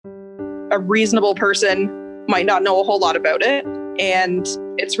a reasonable person might not know a whole lot about it. And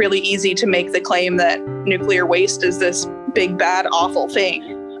it's really easy to make the claim that nuclear waste is this big, bad, awful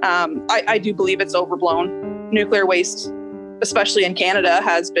thing. I do believe it's overblown. Nuclear waste, especially in Canada,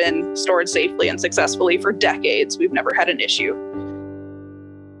 has been stored safely and successfully for decades. We've never had an issue.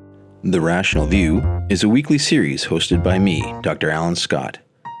 The Rational View is a weekly series hosted by me, Dr. Alan Scott,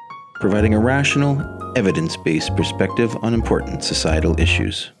 providing a rational, evidence-based perspective on important societal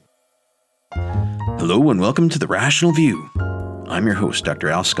issues. Hello and welcome to The Rational View. I'm your host, Dr.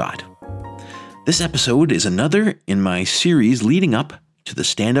 Al Scott. This episode is another in my series leading up to the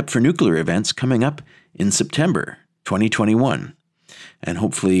Stand Up for Nuclear events coming up in September 2021, and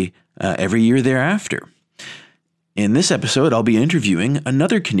hopefully every year thereafter. In this episode, I'll be interviewing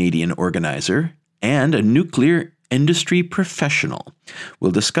another Canadian organizer and a nuclear industry professional.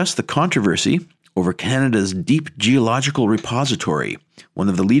 We'll discuss the controversy over Canada's Deep Geological Repository, one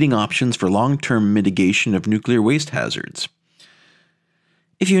of the leading options for long-term mitigation of nuclear waste hazards.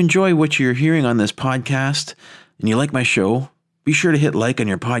 If you enjoy what you're hearing on this podcast and you like my show, be sure to hit like on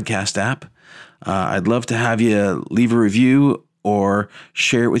your podcast app. I'd love to have you leave a review or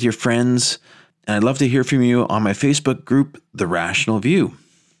share it with your friends. And I'd love to hear from you on my Facebook group, The Rational View.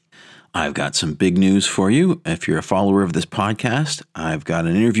 I've got some big news for you. If you're a follower of this podcast, I've got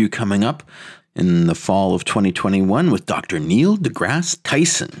an interview coming up in the fall of 2021 with Dr. Neil deGrasse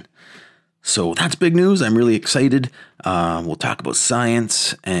Tyson. So that's big news. I'm really excited. We'll talk about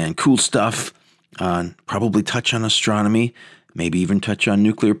science and cool stuff, probably touch on astronomy, maybe even touch on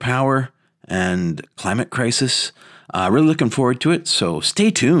nuclear power and climate crisis. Really looking forward to it, so stay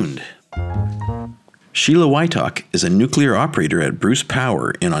tuned. Sheila Whytock is a nuclear operator at Bruce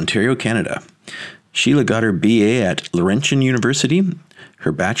Power in Ontario, Canada. Sheila got her BA at Laurentian University,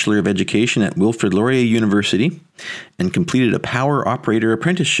 her Bachelor of Education at Wilfrid Laurier University, and completed a power operator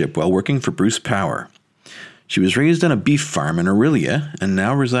apprenticeship while working for Bruce Power. She was raised on a beef farm in Orillia and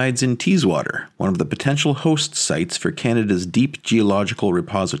now resides in Teeswater, one of the potential host sites for Canada's Deep Geological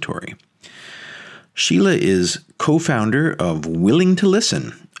Repository. Sheila is co-founder of Willing to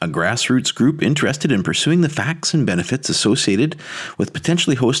Listen, a grassroots group interested in pursuing the facts and benefits associated with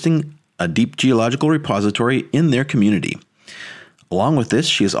potentially hosting a deep geological repository in their community. Along with this,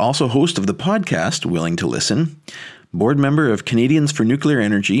 she is also host of the podcast Willing to Listen, board member of Canadians for Nuclear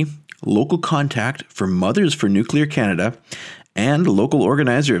Energy, local contact for Mothers for Nuclear Canada, and local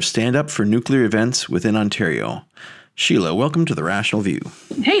organizer of Stand Up for Nuclear events within Ontario. Sheila, welcome to The Rational View.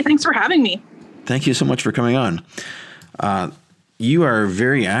 Hey, thanks for having me. Thank you so much for coming on. You are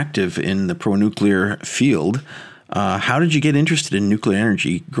very active in the pro-nuclear field. How did you get interested in nuclear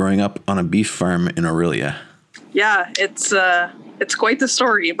energy growing up on a beef farm in Orillia? Yeah, it's quite the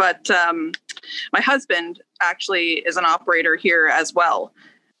story, but my husband actually is an operator here as well.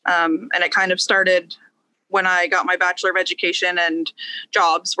 And it kind of started when I got my Bachelor of Education and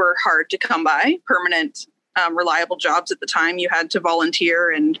jobs were hard to come by, permanent, reliable jobs at the time. You had to volunteer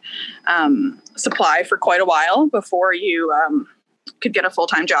and supply for quite a while before you could get a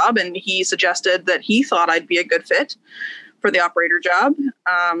full-time job. And he suggested that he thought I'd be a good fit for the operator job.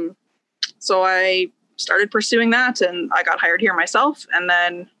 So I started pursuing that and I got hired here myself. And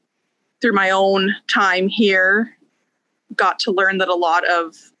then through my own time here, got to learn that a lot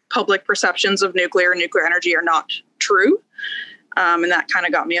of public perceptions of nuclear energy are not true. And that kind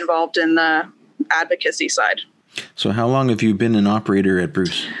of got me involved in the advocacy side. So how long have you been an operator at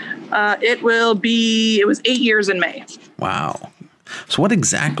Bruce? It was 8 years in May. Wow. So what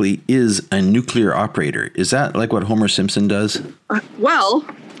exactly is a nuclear operator? Is that like what Homer Simpson does? Well,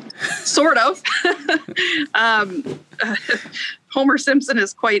 sort of. Homer Simpson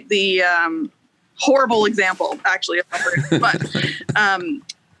is quite the horrible example, actually, of operator. But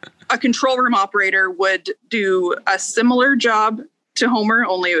a control room operator would do a similar job to Homer,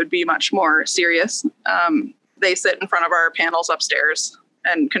 only it would be much more serious. They sit in front of our panels upstairs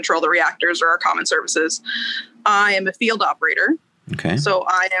and control the reactors or our common services. I am a field operator. Okay. So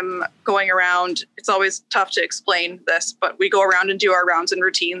I am going around. It's always tough to explain this, but we go around and do our rounds and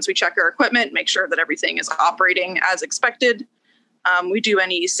routines. We check our equipment, make sure that everything is operating as expected. We do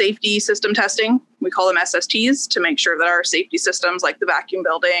any safety system testing. We call them SSTs to make sure that our safety systems like the vacuum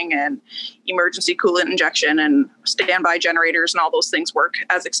building and emergency coolant injection and standby generators and all those things work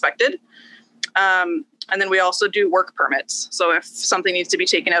as expected. And then we also do work permits. So if something needs to be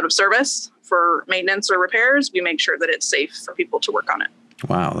taken out of service for maintenance or repairs, we make sure that it's safe for people to work on it.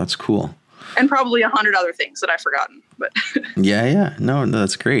 Wow, that's cool. And probably 100 other things that I've forgotten. But Yeah. No,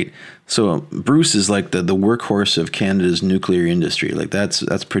 that's great. So Bruce is like the workhorse of Canada's nuclear industry. Like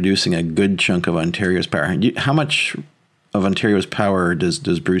that's producing a good chunk of Ontario's power. How much of Ontario's power does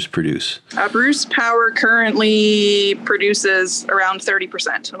Bruce produce? Bruce Power currently produces around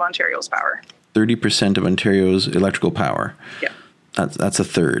 30% of Ontario's power. 30% of Ontario's electrical power. Yeah. That's a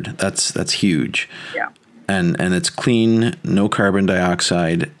third. That's huge. Yeah. And it's clean, no carbon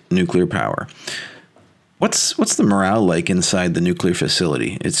dioxide nuclear power. What's the morale like inside the nuclear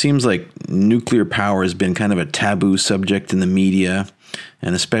facility? It seems like nuclear power has been kind of a taboo subject in the media,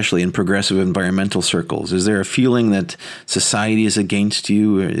 and especially in progressive environmental circles. Is there a feeling that society is against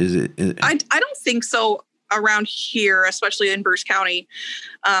you? Or is it? I don't think so around here, especially in Bruce County.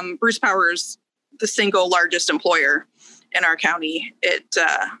 Bruce Power is the single largest employer in our county. It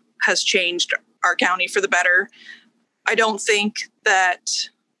has changed our county for the better. I don't think that...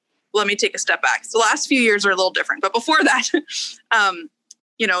 Let me take a step back. So the last few years are a little different, but before that,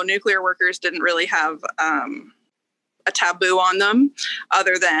 nuclear workers didn't really have a taboo on them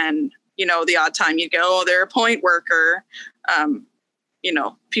other than, the odd time you go, oh, they're a point worker.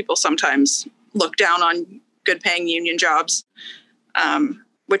 People sometimes look down on good paying union jobs,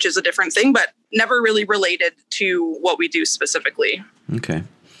 which is a different thing, but never really related to what we do specifically. Okay.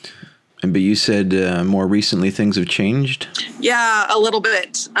 But you said more recently things have changed? Yeah, a little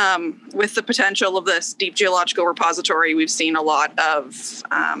bit. With the potential of this deep geological repository, we've seen a lot of,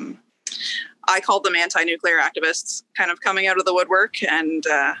 I call them anti-nuclear activists kind of coming out of the woodwork. And,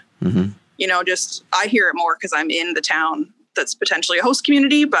 I hear it more because I'm in the town that's potentially a host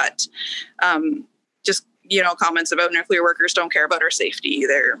community, but comments about nuclear workers don't care about our safety.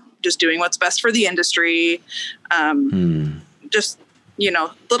 They're just doing what's best for the industry.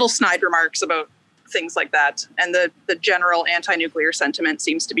 Little snide remarks about things like that. And the general anti-nuclear sentiment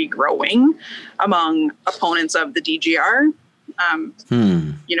seems to be growing among opponents of the DGR.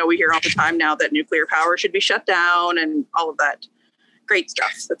 We hear all the time now that nuclear power should be shut down and all of that great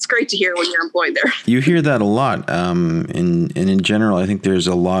stuff. That's great to hear when you're employed there. You hear that a lot. In general, I think there's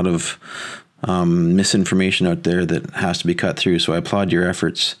a lot of misinformation out there that has to be cut through. So I applaud your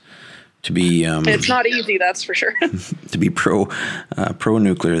efforts to be it's not easy, that's for sure. to be pro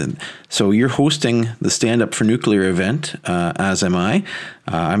nuclear. So you're hosting the Stand Up for Nuclear event, as am I.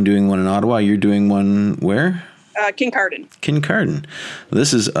 I'm doing one in Ottawa. You're doing one where? Kincardine.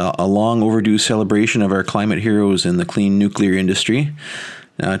 This is a long overdue celebration of our climate heroes in the clean nuclear industry.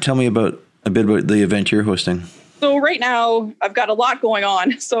 Tell me a bit about the event you're hosting. So right now I've got a lot going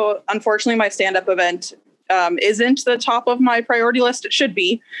on. So unfortunately my stand-up event isn't the top of my priority list. It should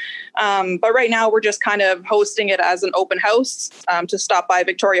be. But right now we're just kind of hosting it as an open house to stop by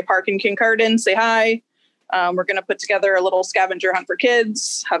Victoria Park in Kincardine, say hi. We're going to put together a little scavenger hunt for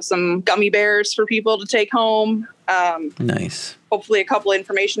kids, have some gummy bears for people to take home. Nice. Hopefully a couple of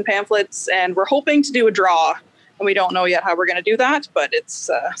information pamphlets. And we're hoping to do a draw. And we don't know yet how we're going to do that, but it's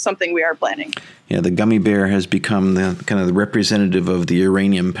something we are planning. Yeah, the gummy bear has become the kind of the representative of the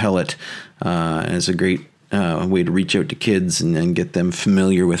uranium pellet. And it's a great way to reach out to kids and get them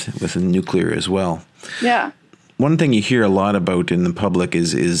familiar with nuclear as well. Yeah. One thing you hear a lot about in the public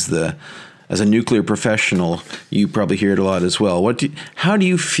is as a nuclear professional, you probably hear it a lot as well. How do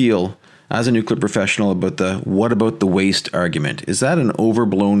you feel as a nuclear professional about what about the waste argument? Is that an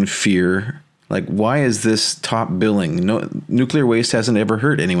overblown fear? Like, why is this top billing? No, nuclear waste hasn't ever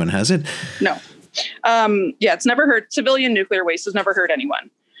hurt anyone, has it? No. It's never hurt. Civilian nuclear waste has never hurt anyone.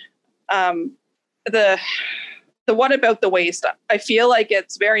 The what about the waste? I feel like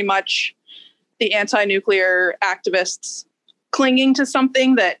it's very much the anti-nuclear activists clinging to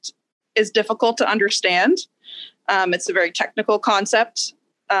something that is difficult to understand. It's a very technical concept.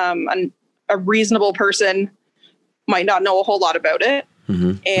 And a reasonable person might not know a whole lot about it.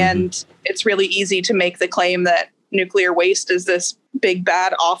 And it's really easy to make the claim that nuclear waste is this big,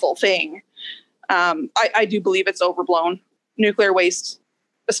 bad, awful thing. I do believe it's overblown. Nuclear waste,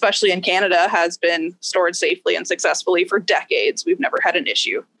 especially in Canada, has been stored safely and successfully for decades. We've never had an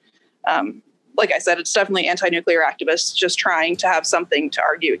issue. Like I said, it's definitely anti-nuclear activists just trying to have something to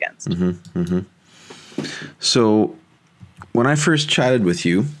argue against. So when I first chatted with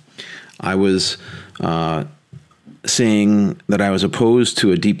you, I was saying that I was opposed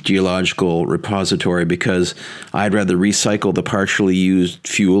to a deep geological repository because I'd rather recycle the partially used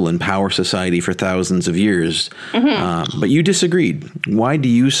fuel in power society for thousands of years. But you disagreed. Why do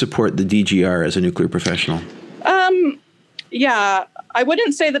you support the DGR as a nuclear professional? I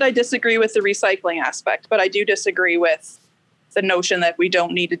wouldn't say that I disagree with the recycling aspect, but I do disagree with the notion that we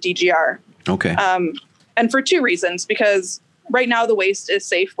don't need a DGR. Okay. And for two reasons, because right now the waste is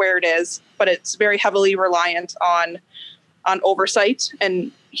safe where it is, but it's very heavily reliant on oversight and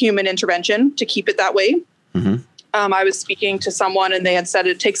human intervention to keep it that way. I was speaking to someone and they had said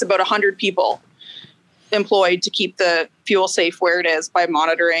it takes about 100 people employed to keep the fuel safe where it is by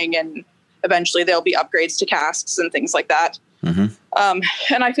monitoring, and eventually there'll be upgrades to casks and things like that.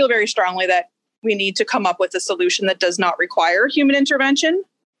 And I feel very strongly that we need to come up with a solution that does not require human intervention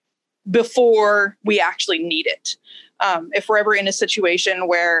before we actually need it. If we're ever in a situation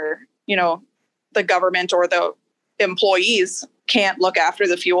where, the government or the employees can't look after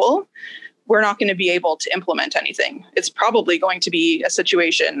the fuel, we're not going to be able to implement anything. It's probably going to be a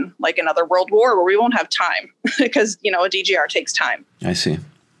situation like another world war where we won't have time because, a DGR takes time. I see.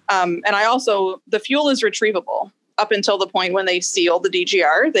 And the fuel is retrievable up until the point when they seal the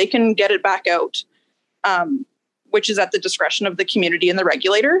DGR. They can get it back out, which is at the discretion of the community and the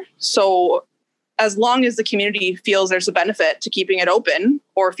regulator. So as long as the community feels there's a benefit to keeping it open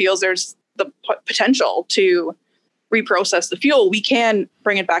or feels there's the potential to reprocess the fuel, we can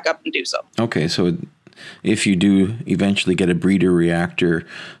bring it back up and do so. Okay, so if you do eventually get a breeder reactor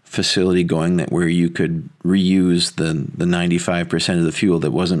facility going where you could reuse the 95% of the fuel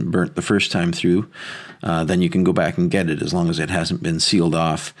that wasn't burnt the first time through, then you can go back and get it as long as it hasn't been sealed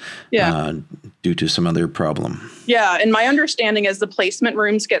off due to some other problem. Yeah, and my understanding is the placement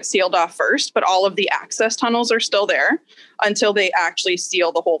rooms get sealed off first, but all of the access tunnels are still there until they actually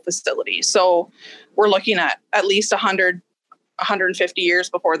seal the whole facility. So we're looking at least 100, 150 years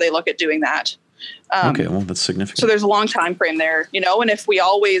before they look at doing that. Okay, well, that's significant. So there's a long time frame there, and if we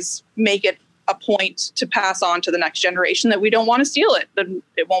always make it a point to pass on to the next generation that we don't want to seal it, then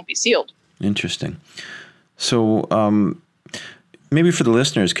it won't be sealed. Interesting. So maybe for the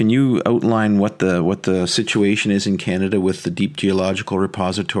listeners, can you outline what the situation is in Canada with the deep geological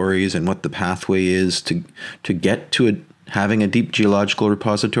repositories and what the pathway is to get to having a deep geological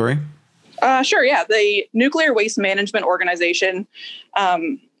repository? Sure, yeah. The Nuclear Waste Management Organization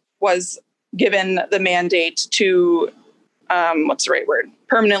was given the mandate to,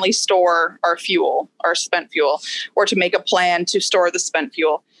 permanently store our fuel, our spent fuel, or to make a plan to store the spent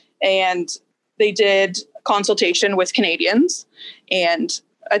fuel. And they did consultation with Canadians, and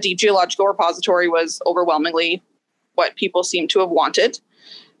a deep geological repository was overwhelmingly what people seem to have wanted.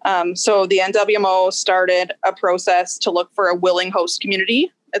 So the NWMO started a process to look for a willing host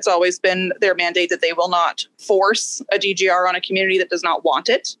community. It's always been their mandate that they will not force a DGR on a community that does not want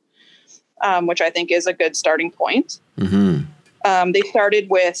it, which I think is a good starting point. They started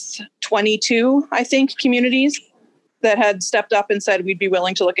with 22, I think, communities that had stepped up and said, we'd be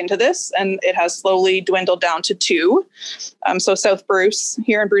willing to look into this. And it has slowly dwindled down to 2. So South Bruce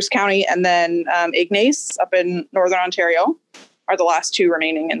here in Bruce County, and then Ignace up in Northern Ontario are the last 2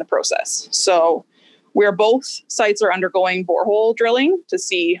 remaining in the process. So both sites are undergoing borehole drilling to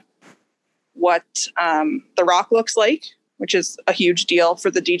see what the rock looks like, which is a huge deal for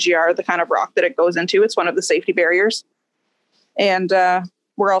the DGR, the kind of rock that it goes into. It's one of the safety barriers. And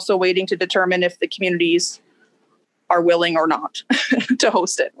we're also waiting to determine if the communities are willing or not to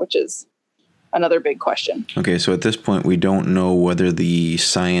host it, which is another big question. Okay, so at this point, we don't know whether the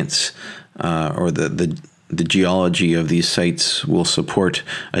science or the geology of these sites will support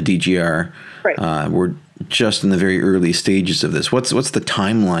a DGR. Right. We're just in the very early stages of this. What's the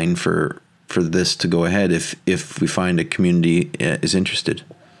timeline for this to go ahead if we find a community is interested?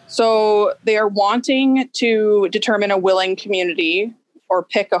 So they are wanting to determine a willing community or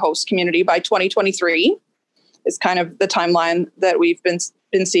pick a host community by 2023 is kind of the timeline that we've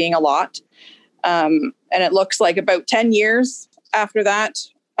been seeing a lot. And it looks like about 10 years after that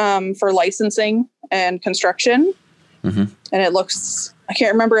for licensing and construction. And it looks, I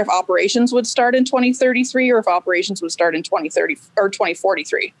can't remember if operations would start in 2033 or if operations would start in 2030 or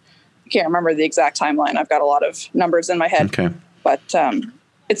 2043. I can't remember the exact timeline. I've got a lot of numbers in my head. Okay. But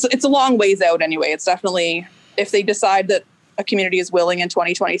it's a long ways out anyway. It's definitely, if they decide that a community is willing in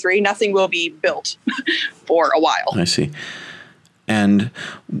 2023, nothing will be built for a while. I see. And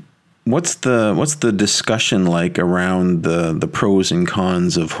what's the discussion like around the pros and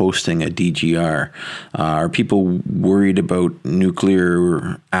cons of hosting a DGR? Are people worried about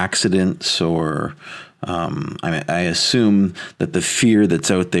nuclear accidents, or I assume that the fear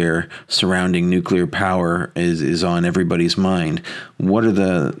that's out there surrounding nuclear power is on everybody's mind. What are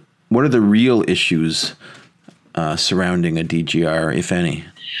the real issues surrounding a DGR, if any?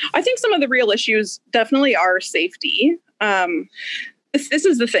 I think some of the real issues definitely are safety. This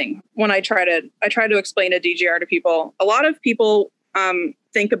is the thing when I try to explain a DGR to people. A lot of people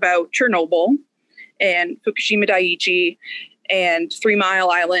think about Chernobyl and Fukushima Daiichi and 3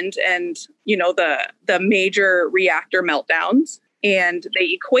 Mile Island and, the major reactor meltdowns, and they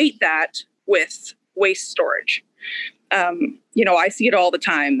equate that with waste storage. I see it all the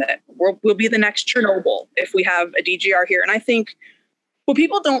time that we'll be the next Chernobyl if we have a DGR here. And I think what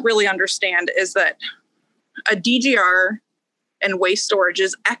people don't really understand is that a DGR and waste storage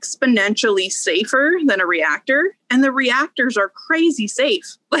is exponentially safer than a reactor, and the reactors are crazy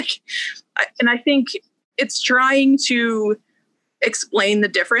safe. And I think it's trying to explain the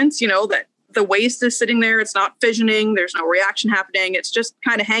difference, that the waste is sitting there, it's not fissioning, there's no reaction happening, it's just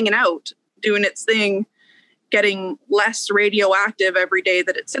kind of hanging out, doing its thing, getting less radioactive every day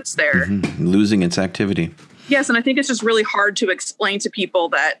that it sits there. Mm-hmm. Losing its activity. Yes, and I think it's just really hard to explain to people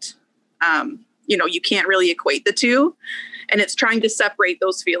that, you can't really equate the two. And it's trying to separate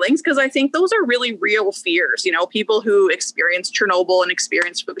those feelings, because I think those are really real fears. People who experience Chernobyl and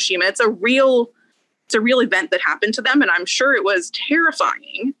experience Fukushima, it's a real event that happened to them. And I'm sure it was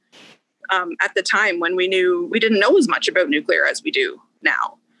terrifying at the time when we didn't know as much about nuclear as we do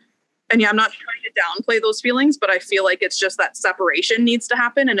now. And I'm not trying to downplay those feelings, but I feel like it's just that separation needs to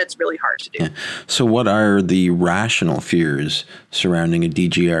happen, and it's really hard to do. Yeah. So what are the rational fears surrounding a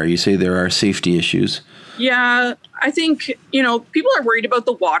DGR? You say there are safety issues. Yeah, I think, people are worried about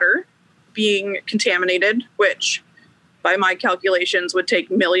the water being contaminated, which by my calculations would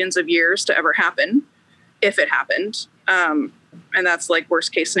take millions of years to ever happen, if it happened. And that's like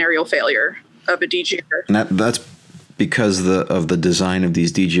worst case scenario failure of a DGR. And that's because of the design of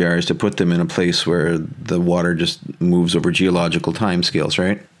these DGRs to put them in a place where the water just moves over geological timescales,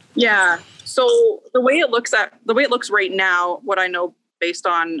 right? Yeah. So the way it looks right now, what I know based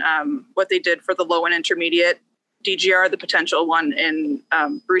on what they did for the low and intermediate DGR, the potential one in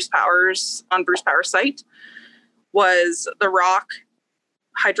Bruce Power's site, was the rock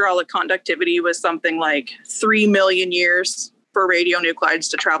hydraulic conductivity was something like 3 million years for radionuclides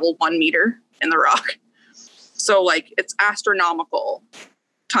to travel 1 meter in the rock. So it's astronomical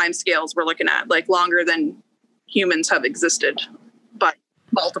timescales we're looking at, longer than humans have existed, but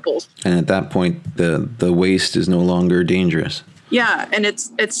multiples. And at that point, the waste is no longer dangerous. Yeah, and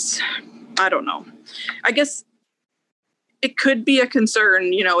it's I don't know. I guess it could be a concern,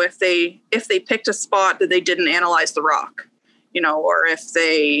 if they picked a spot that they didn't analyze the rock, or if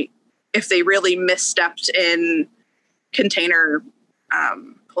they really misstepped in container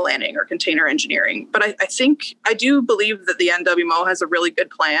planning or container engineering. But I do believe that the NWMO has a really good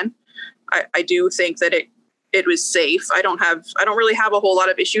plan. I do think that it was safe. I don't really have a whole lot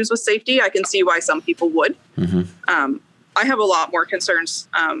of issues with safety. I can see why some people would. Mm-hmm. I have a lot more concerns,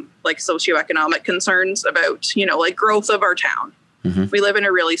 like socioeconomic concerns about, growth of our town. Mm-hmm. We live in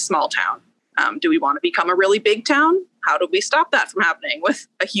a really small town. Do we want to become a really big town? How do we stop that from happening with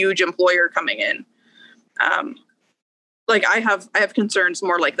a huge employer coming in? I have concerns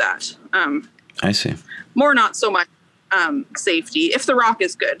more like that. I see. More not so much safety. If the rock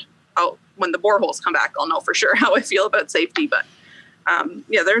is good, when the boreholes come back, I'll know for sure how I feel about safety. But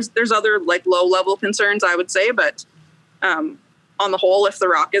there's other low level concerns, I would say. But on the whole, if the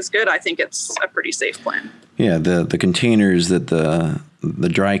rock is good, I think it's a pretty safe plan. Yeah, the containers that the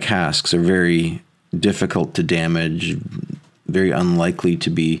dry casks are very difficult to damage, very unlikely to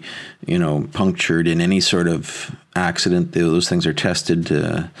be, punctured in any sort of accident. Those things are tested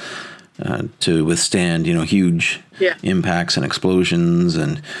to withstand, huge impacts and explosions,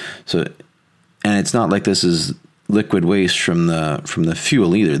 and it's not like this is liquid waste from the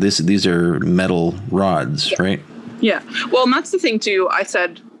fuel either. These are metal rods, right? Yeah. Well, and that's the thing too. I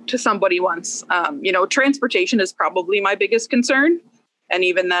said to somebody once, transportation is probably my biggest concern, and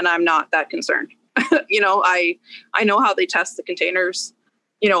even then, I'm not that concerned. I know how they test the containers.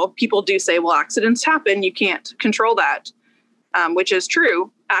 People do say, well, accidents happen. You can't control that, which is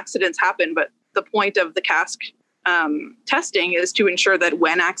true. Accidents happen. But the point of the cask testing is to ensure that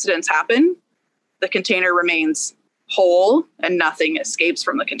when accidents happen, the container remains whole and nothing escapes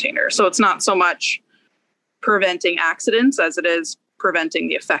from the container. So it's not so much preventing accidents as it is preventing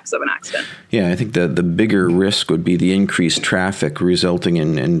the effects of an accident. Yeah, I think the bigger risk would be the increased traffic resulting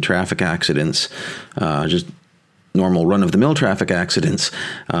in traffic accidents, just normal run-of-the-mill traffic accidents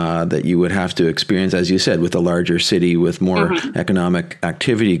that you would have to experience, as you said, with a larger city with more economic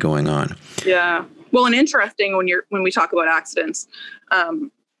activity going on. Yeah. Well, and interesting when we talk about accidents,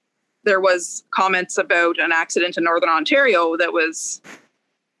 there was comments about an accident in Northern Ontario that was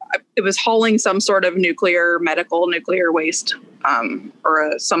hauling some sort of medical nuclear waste,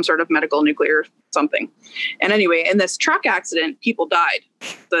 or some sort of medical nuclear something. And anyway, in this truck accident, people died.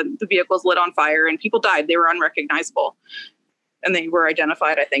 The vehicles lit on fire and people died. They were unrecognizable. And they were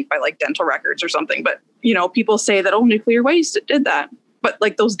identified, I think, by dental records or something. But, people say that, nuclear waste, it did that. But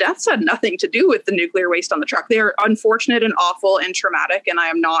those deaths had nothing to do with the nuclear waste on the truck. They are unfortunate and awful and traumatic. And I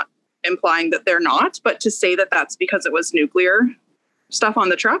am not implying that they're not. But to say that that's because it was nuclear stuff on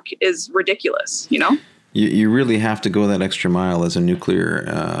the truck is ridiculous, You really have to go that extra mile as a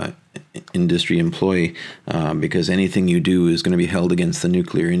nuclear industry employee, because anything you do is going to be held against the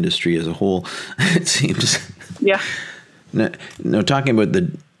nuclear industry as a whole, it seems. Yeah. No, talking about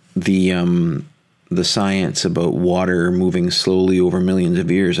the science about water moving slowly over millions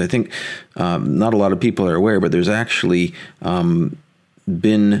of years, I think not a lot of people are aware, but there's actually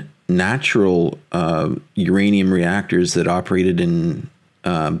been natural uranium reactors that operated in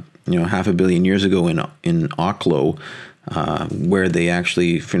 500 million years ago in Oklo, where they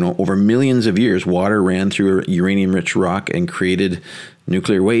actually, over millions of years, water ran through uranium-rich rock and created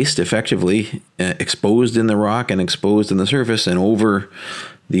nuclear waste, effectively exposed in the rock and exposed in the surface, and over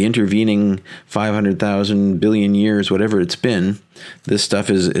the intervening 500,000 billion years, whatever it's been, this stuff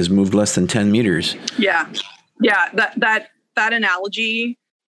is moved less than 10 meters. Yeah. That analogy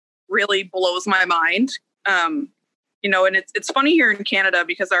really blows my mind. And it's funny here in Canada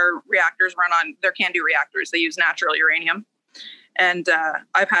because our reactors they're CANDU reactors. They use natural uranium. And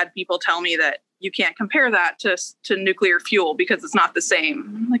I've had people tell me that you can't compare that to nuclear fuel because it's not the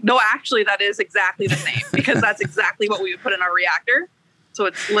same. Like, no, actually, that is exactly the same because that's exactly what we would put in our reactor. So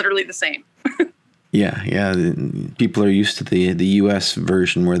it's literally the same. Yeah. People are used to the U.S.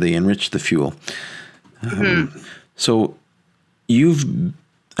 version where they enrich the fuel. So you've,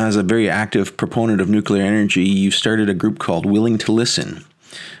 as a very active proponent of nuclear energy, you've started a group called Willing to Listen.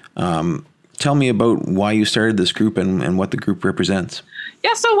 Tell me about why you started this group and what the group represents.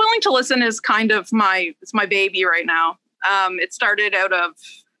 Yeah, so Willing to Listen is kind of it's my baby right now. It started out of,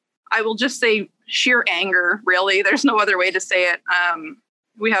 I will just say, sheer anger, really. There's no other way to say it.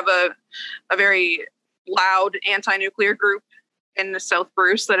 We have a very loud anti-nuclear group in the South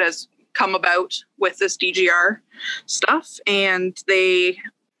Bruce that has come about with this DGR stuff, and they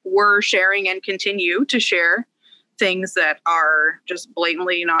were sharing and continue to share things that are just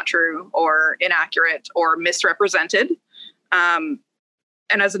blatantly not true or inaccurate or misrepresented. And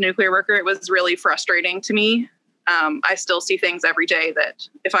as a nuclear worker, it was really frustrating to me. I still see things every day that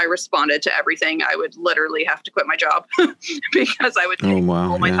if I responded to everything, I would literally have to quit my job because I would take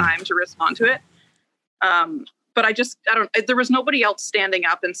all my time to respond to it. But there was nobody else standing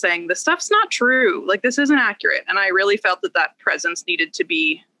up and saying, this stuff's not true. Like, this isn't accurate. And I really felt that presence needed to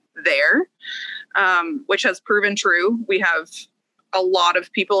be there, which has proven true. We have a lot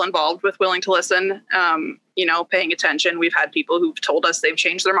of people involved with Willing to Listen, paying attention. We've had people who've told us they've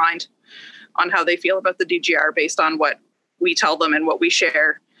changed their mind on how they feel about the DGR based on what we tell them and what we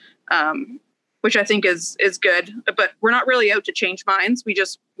share, which I think is good. But we're not really out to change minds. We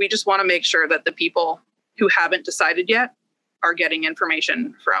just want to make sure that the people who haven't decided yet are getting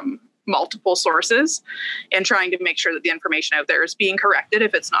information from multiple sources and trying to make sure that the information out there is being corrected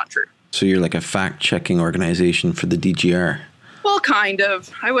if it's not true. So you're like a fact-checking organization for the DGR? Well, kind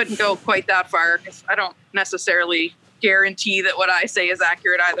of. I wouldn't go quite that far because I don't necessarily guarantee that what I say is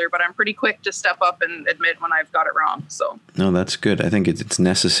accurate either, but I'm pretty quick to step up and admit when I've got it wrong. So no, that's good. I think it's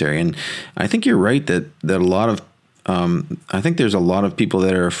necessary. And I think you're right that a lot of I think there's a lot of people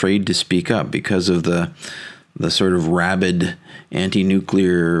that are afraid to speak up because of the sort of rabid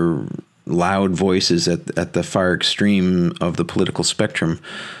anti-nuclear loud voices at the far extreme of the political spectrum.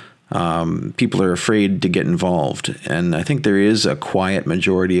 People are afraid to get involved. And I think there is a quiet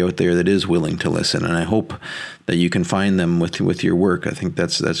majority out there that is willing to listen. And I hope that you can find them with your work. I think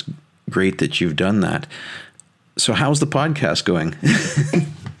that's great that you've done that. So how's the podcast going?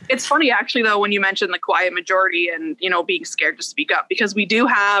 It's funny, actually, though, when you mention the quiet majority and, being scared to speak up, because we do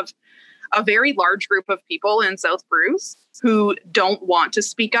have a very large group of people in South Bruce who don't want to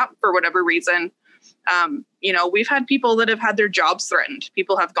speak up for whatever reason. We've had people that have had their jobs threatened.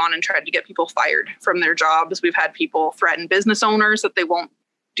 People have gone and tried to get people fired from their jobs. We've had people threaten business owners that they won't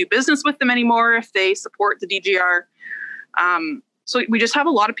do business with them anymore if they support the DGR. So we just have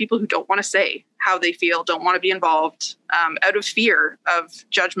a lot of people who don't want to say how they feel, don't want to be involved, out of fear of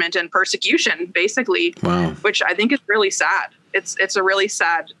judgment and persecution, basically. Wow. Which I think is really sad. It's a really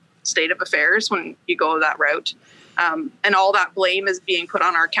sad state of affairs when you go that route. And all that blame is being put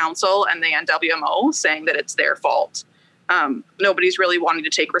on our council and the NWMO, saying that it's their fault. Nobody's really wanting to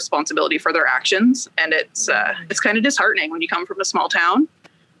take responsibility for their actions. And it's kind of disheartening when you come from a small town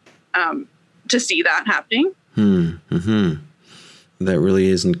to see that happening. Mm-hmm. That really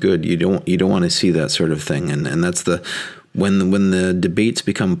isn't good. You don't want to see that sort of thing. And that's when the debates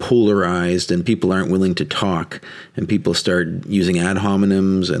become polarized and people aren't willing to talk and people start using ad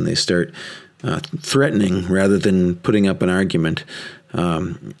hominems and they start threatening rather than putting up an argument.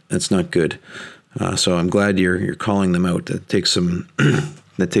 That's not good. So I'm glad you're calling them out. That takes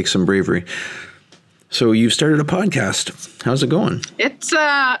some bravery. So you've started a podcast. How's it going? It's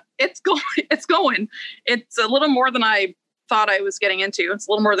going. It's a little more than I thought I was getting into. It's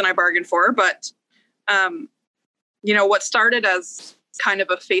a little more than I bargained for, but, what started as kind of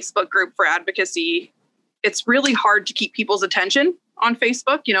a Facebook group for advocacy, it's really hard to keep people's attention on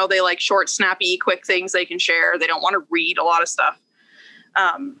Facebook. They like short, snappy, quick things they can share. They don't want to read a lot of stuff.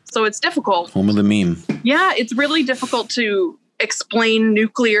 So it's difficult. Home of the meme. Yeah, it's really difficult to explain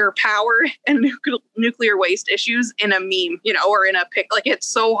nuclear power and nuclear waste issues in a meme, or in a pic. Like, it's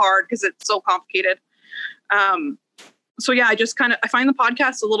so hard because it's so complicated. So yeah, I find the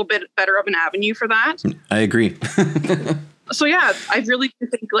podcast a little bit better of an avenue for that. I agree. So yeah, I really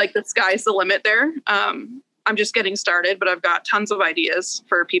think like the sky's the limit there. I'm just getting started, but I've got tons of ideas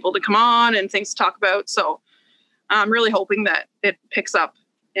for people to come on and things to talk about. So I'm really hoping that it picks up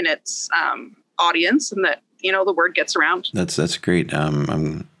in its audience and that, the word gets around. That's great.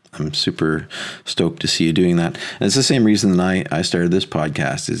 I'm super stoked to see you doing that. And it's the same reason that I started this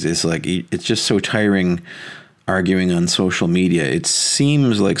podcast. It's like, it's just so tiring arguing on social media. It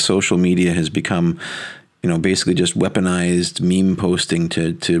seems like social media has become, basically just weaponized meme posting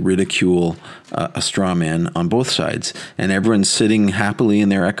to ridicule a straw man on both sides. And everyone's sitting happily in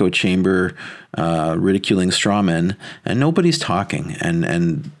their echo chamber, ridiculing straw men, and nobody's talking.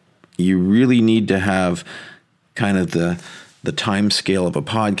 And you really need to have kind of the time scale of a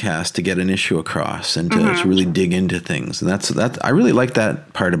podcast to get an issue across and to really dig into things. And that's I really like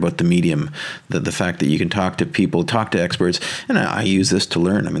that part about the medium, the fact that you can talk to people, talk to experts. And I use this to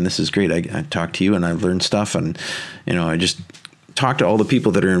learn. I mean, this is great. I talk to you and I've learned stuff, and, I just talk to all the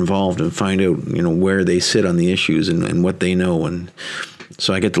people that are involved and find out, where they sit on the issues and what they know. And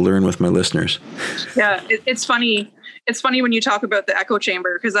so I get to learn with my listeners. Yeah, it's funny. It's funny when you talk about the echo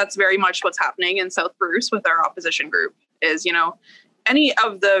chamber, because that's very much what's happening in South Bruce with our opposition group is, any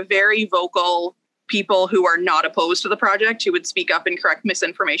of the very vocal people who are not opposed to the project, who would speak up and correct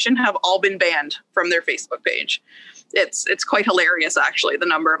misinformation, have all been banned from their Facebook page. It's quite hilarious, actually, the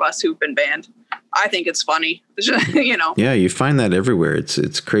number of us who've been banned. I think it's funny, Yeah, you find that everywhere.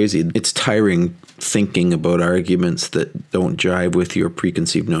 It's crazy. It's tiring thinking about arguments that don't jive with your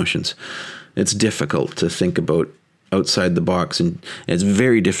preconceived notions. It's difficult to think about outside the box, and it's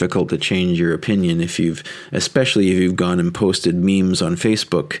very difficult to change your opinion especially if you've gone and posted memes on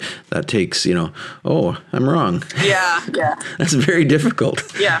Facebook. That takes, oh, I'm wrong. Yeah. That's very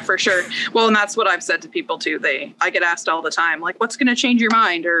difficult. Yeah, for sure. Well, and that's what I've said to people too. I get asked all the time, like, what's going to change your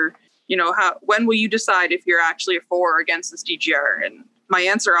mind? Or, when will you decide if you're actually for or against this DGR? And my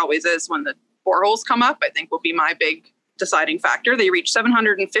answer always is when the boreholes come up, I think will be my big deciding factor. They reach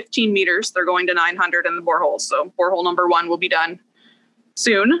 715 meters. They're going to 900 in the boreholes. So borehole number 1 will be done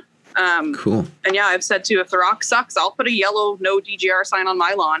soon. Cool. And yeah, I've said too, if the rock sucks, I'll put a yellow no DGR sign on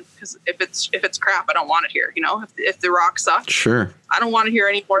my lawn, because if it's crap, I don't want it here. If the rock sucks, sure, I don't want to hear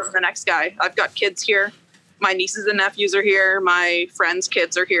any more from the next guy. I've got kids here. My nieces and nephews are here. My friends'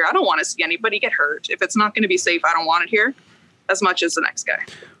 kids are here. I don't want to see anybody get hurt. If it's not going to be safe, I don't want it here as much as the next guy.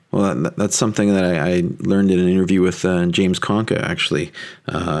 Well, that's something that I learned in an interview with James Conca, actually.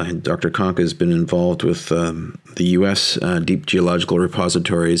 Dr. Conca has been involved with the U.S. Deep Geological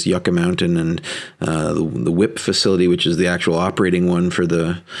Repositories, Yucca Mountain, and the WIP facility, which is the actual operating one for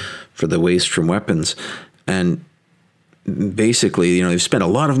the waste from weapons. And basically, they've spent a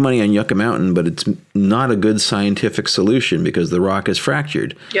lot of money on Yucca Mountain, but it's not a good scientific solution because the rock is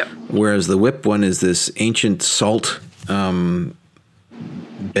fractured. Yep. Whereas the WIP one is this ancient salt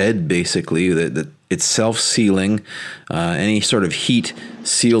bed, basically, that it's self-sealing. Any sort of heat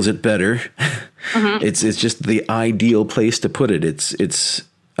seals it better. Mm-hmm. It's just the ideal place to put it. It's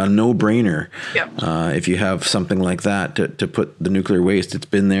a no-brainer. Yep. If you have something like that to put the nuclear waste. It's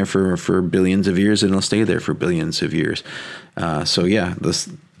been there for billions of years, and it'll stay there for billions of years. So yeah,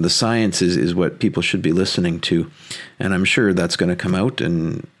 the science is what people should be listening to, and I'm sure that's going to come out,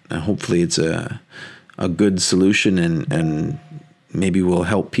 and hopefully it's a good solution, and maybe will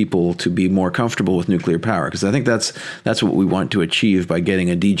help people to be more comfortable with nuclear power. Because I think that's what we want to achieve by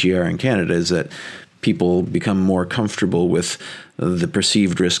getting a DGR in Canada, is that people become more comfortable with the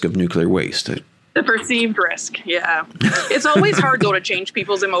perceived risk of nuclear waste. The perceived risk, yeah. It's always hard, though, to change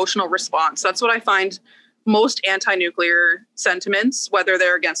people's emotional response. That's what I find most anti-nuclear sentiments, whether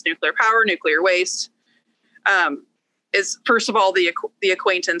they're against nuclear power, nuclear waste, is, first of all, the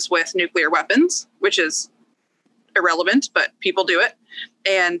acquaintance with nuclear weapons, which is irrelevant, but people do it.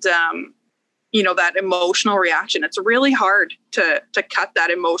 And, that emotional reaction, it's really hard to cut that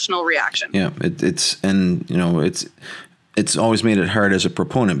emotional reaction. Yeah, it's always made it hard as a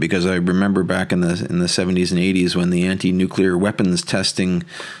proponent, because I remember back in the 70s and 80s when the anti-nuclear weapons testing,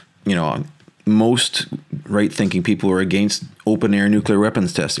 most right-thinking people are against open-air nuclear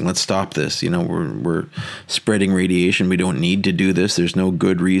weapons testing. Let's stop this. We're spreading radiation. We don't need to do this. There's no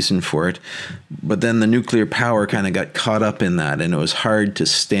good reason for it. But then the nuclear power kind of got caught up in that, and it was hard to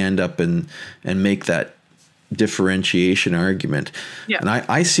stand up and make that differentiation argument. Yeah. And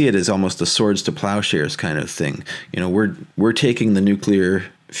I see it as almost a swords to plowshares kind of thing. We're taking the nuclear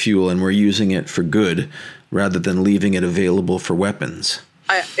fuel and we're using it for good rather than leaving it available for weapons.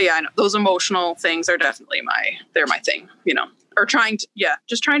 I know. Those emotional things are definitely they're my thing, or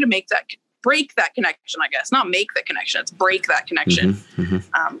just trying to break that connection, I guess. Not make the connection, it's break that connection.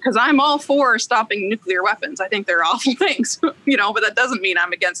 Because I'm all for stopping nuclear weapons. I think they're awful things, but that doesn't mean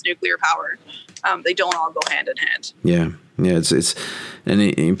I'm against nuclear power. They don't all go hand in hand. Yeah. It's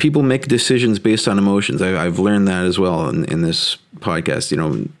and people make decisions based on emotions. I've learned that as well in this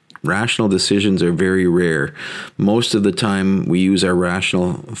podcast. Rational decisions are very rare. Most of the time, we use our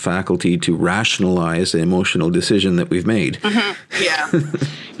rational faculty to rationalize the emotional decision that we've made.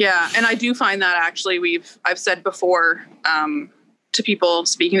 Yeah, and I do find that actually I've said before to people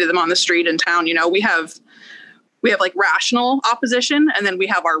speaking to them on the street in town. We have like rational opposition, and then we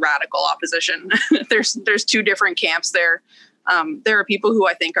have our radical opposition. There's two different camps there. There are people who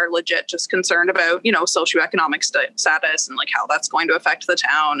I think are legit just concerned about, socioeconomic status and like how that's going to affect the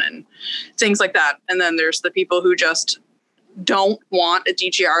town and things like that. And then there's the people who just don't want a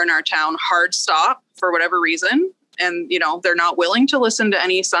DGR in our town hard stop for whatever reason. And, they're not willing to listen to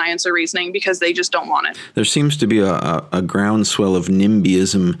any science or reasoning because they just don't want it. There seems to be a groundswell of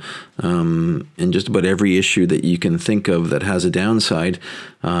NIMBYism in just about every issue that you can think of that has a downside.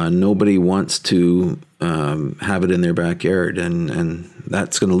 Nobody wants to have it in their backyard. And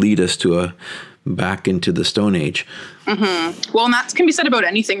that's going to lead us to back into the Stone Age. Mm-hmm. Well, and that can be said about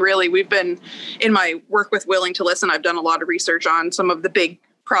anything, really. We've been, in my work with Willing to Listen, I've done a lot of research on some of the big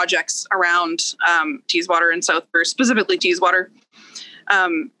projects around Teeswater and South Bruce, specifically Teeswater.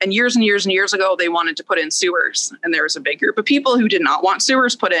 And years and years ago, they wanted to put in sewers. And there was a big group of people who did not want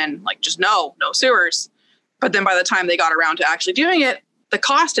sewers put in, like just no sewers. But then by the time they got around to actually doing it, the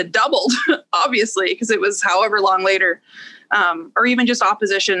cost had doubled, obviously, because it was however long later. Or even just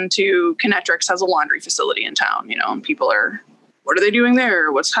opposition to Kinetrix has a laundry facility in town, and people are, what are they doing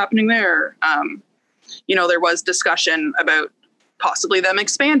there? What's happening there? There was discussion about possibly them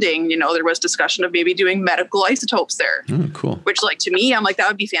expanding. There was discussion of maybe doing medical isotopes there. Cool. Which, like, to me, I'm like, that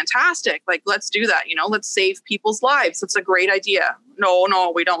would be fantastic. Like, let's do that. Let's save people's lives. That's a great idea.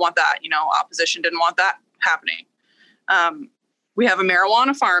 No, we don't want that. Opposition didn't want that happening. We have a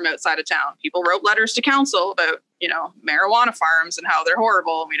marijuana farm outside of town. People wrote letters to council about, marijuana farms and how they're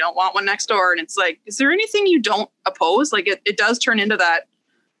horrible. We don't want one next door. And it's like, is there anything you don't oppose? Like, it does turn into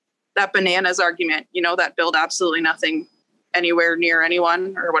that bananas argument, that build absolutely nothing anywhere near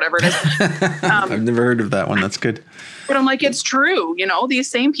anyone or whatever it is. I've never heard of that one. That's good. But I'm like, it's true. These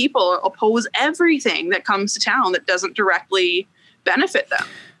same people oppose everything that comes to town that doesn't directly benefit them.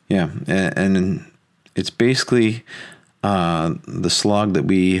 Yeah. And it's basically the slog that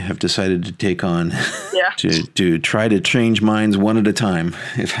we have decided to take on to try to change minds one at a time,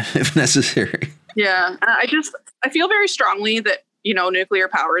 if necessary. Yeah. I feel very strongly that, nuclear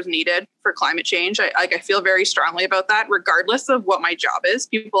power is needed for climate change. I feel very strongly about that, regardless of what my job is.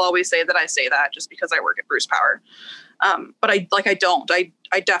 People always say that I say that just because I work at Bruce Power. But I don't.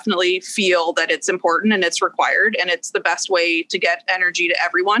 I definitely feel that it's important and it's required, and it's the best way to get energy to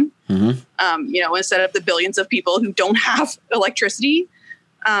everyone. Mm-hmm. Instead of the billions of people who don't have electricity.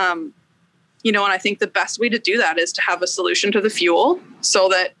 And I think the best way to do that is to have a solution to the fuel so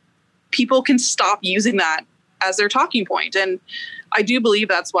that people can stop using that as their talking point. And I do believe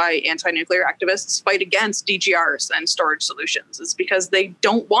that's why anti-nuclear activists fight against DGRs and storage solutions, is because they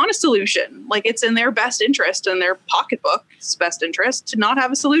don't want a solution. Like, it's in their best interest and their pocketbook's best interest to not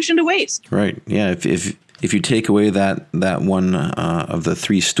have a solution to waste. Right. Yeah. If you take away that one of the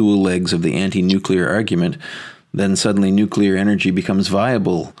three stool legs of the anti-nuclear argument, then suddenly nuclear energy becomes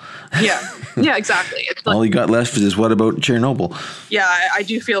viable. Yeah, exactly. It's all you got left is what about Chernobyl? Yeah, I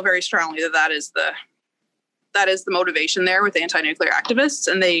do feel very strongly that is the motivation there with anti-nuclear activists,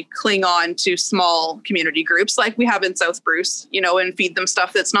 and they cling on to small community groups like we have in South Bruce, and feed them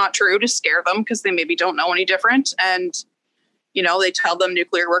stuff that's not true to scare them because they maybe don't know any different. And, they tell them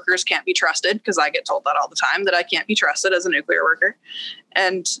nuclear workers can't be trusted, because I get told that all the time, that I can't be trusted as a nuclear worker.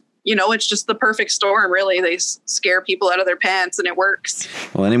 And, it's just the perfect storm, really. They scare people out of their pants and it works.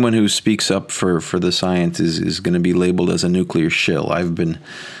 Well, anyone who speaks up for the science is going to be labeled as a nuclear shill. I've been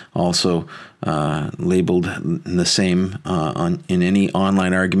also labeled in the same in any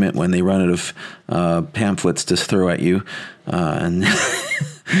online argument when they run out of pamphlets to throw at you. And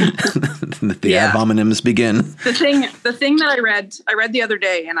The ad hominems begin. The thing that I read the other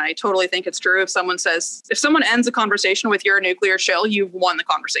day, and I totally think it's true. If someone ends a conversation with "you're a nuclear shill," you've won the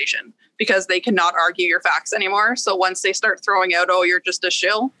conversation because they cannot argue your facts anymore. So once they start throwing out, "Oh, you're just a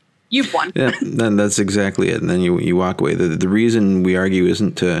shill," you've won. Yeah, then that's exactly it. And then you walk away. The reason we argue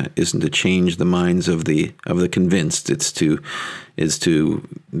isn't to change the minds of the convinced. It's to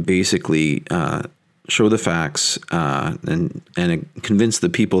basically show the facts and convince the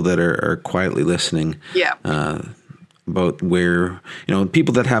people that are quietly listening. Yeah. About where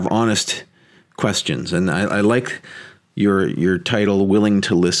people that have honest questions. And I like your title, "Willing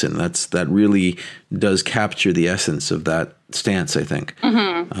to Listen." That really does capture the essence of that stance, I think.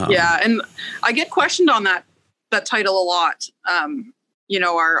 Mm-hmm. Yeah, and I get questioned on that title a lot.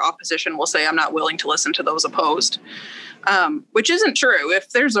 Our opposition will say, "I'm not willing to listen to those opposed," which isn't true. If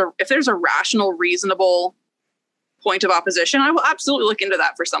there's a rational, reasonable point of opposition, I will absolutely look into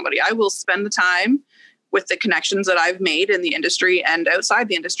that for somebody. I will spend the time with the connections that I've made in the industry and outside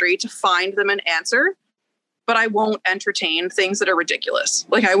the industry to find them an answer. But I won't entertain things that are ridiculous.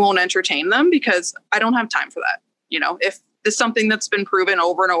 Like, I won't entertain them because I don't have time for that. If it's something that's been proven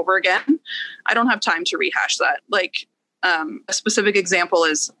over and over again, I don't have time to rehash that. Like, a specific example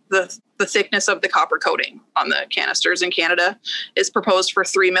is the thickness of the copper coating on the canisters in Canada is proposed for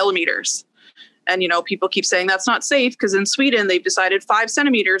 3 millimeters. And, people keep saying that's not safe because in Sweden, they've decided 5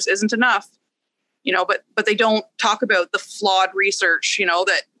 centimeters isn't enough. But they don't talk about the flawed research,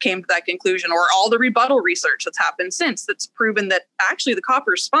 that came to that conclusion, or all the rebuttal research that's happened since that's proven that actually the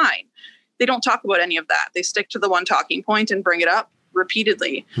copper's fine. They don't talk about any of that. They stick to the one talking point and bring it up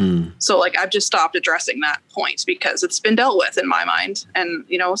repeatedly. So I've just stopped addressing that point because it's been dealt with in my mind, and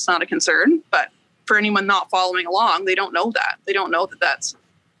it's not a concern. But for anyone not following along, they don't know that. They don't know that that's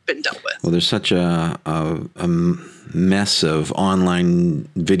been dealt with. Well, there's such a mess of online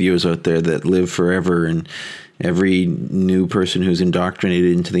videos out there that live forever, and every new person who's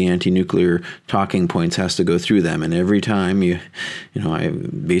indoctrinated into the anti-nuclear talking points has to go through them. And every time I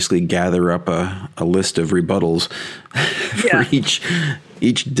basically gather up a list of rebuttals for each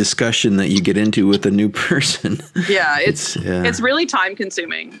discussion that you get into with a new person. Yeah, it's really time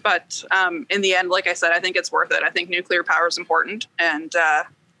consuming, but in the end, like I said, I think it's worth it. I think nuclear power is important, and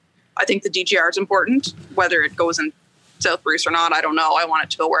I think the DGR is important. Whether it goes in South Bruce or not, I don't know. I want it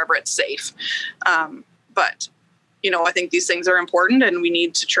to go wherever it's safe. But, I think these things are important, and we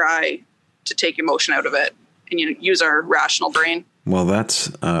need to try to take emotion out of it and use our rational brain. Well,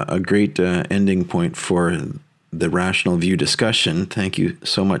 that's a great ending point for the Rational View discussion. Thank you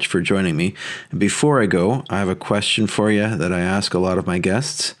so much for joining me. Before I go, I have a question for you that I ask a lot of my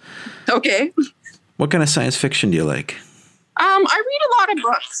guests. Okay. What kind of science fiction do you like? I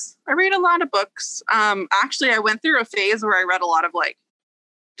read a lot of books. Actually, I went through a phase where I read a lot of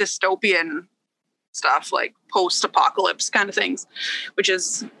dystopian stuff, like post-apocalypse kind of things, which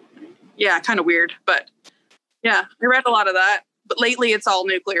is, kind of weird. But I read a lot of that. But lately, it's all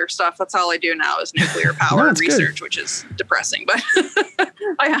nuclear stuff. That's all I do now is nuclear power research, good. Which is depressing. But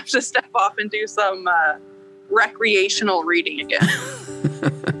I have to step off and do some recreational reading again.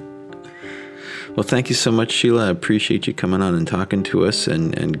 Well, thank you so much, Sheila. I appreciate you coming on and talking to us,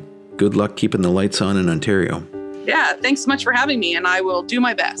 and good luck keeping the lights on in Ontario. Yeah, thanks so much for having me, and I will do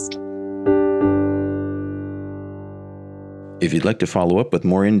my best. If you'd like to follow up with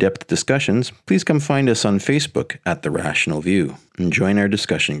more in-depth discussions, please come find us on Facebook at The Rational View and join our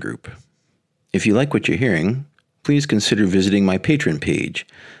discussion group. If you like what you're hearing, please consider visiting my Patreon page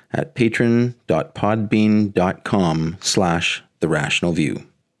at patron.podbean.com/TheRationalView.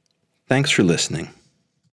 Thanks for listening.